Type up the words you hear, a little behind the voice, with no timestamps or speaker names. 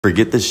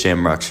Forget the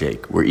Shamrock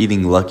Shake. We're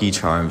eating Lucky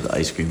Charms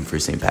ice cream for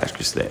St.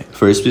 Patrick's Day.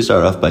 First, we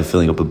start off by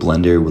filling up a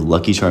blender with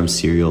Lucky Charms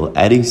cereal,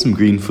 adding some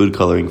green food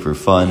coloring for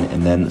fun,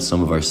 and then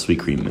some of our sweet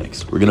cream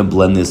mix. We're gonna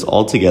blend this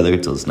all together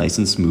until it's nice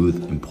and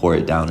smooth and pour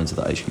it down into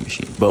the ice cream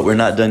machine. But we're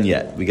not done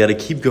yet. We gotta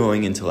keep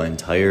going until our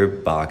entire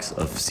box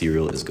of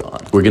cereal is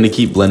gone. We're gonna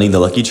keep blending the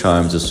Lucky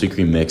Charms, the sweet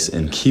cream mix,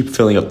 and keep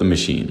filling up the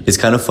machine. It's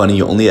kind of funny,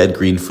 you only add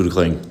green food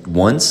coloring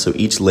once, so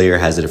each layer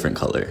has a different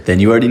color. Then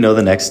you already know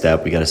the next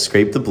step. We gotta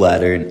scrape the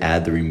bladder and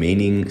add the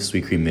remaining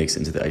sweet cream mix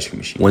into the ice cream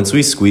machine. Once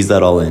we squeeze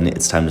that all in,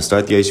 it's time to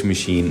start the ice cream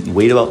machine and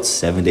wait about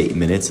 7 to 8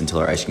 minutes until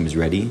our ice cream is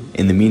ready.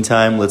 In the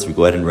meantime, let's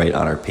go ahead and write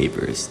on our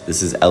papers.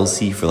 This is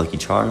LC for Lucky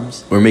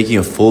Charms. We're making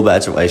a full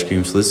batch of ice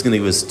cream, so this is gonna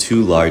give us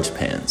 2 large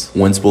pans.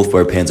 Once both of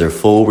our pans are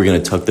full, we're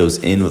gonna tuck those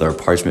in with our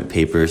parchment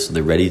paper so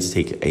they're ready to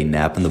take a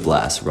nap in the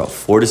blast for about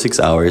 4 to 6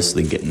 hours so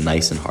they can get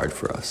nice and hard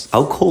for us.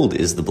 How cold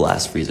is the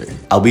blast freezer?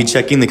 I'll be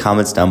checking the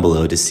comments down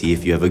below to see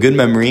if you have a good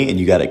memory and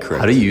you got it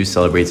correct. How do you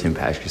celebrate St.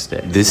 Patrick's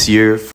Day? This year,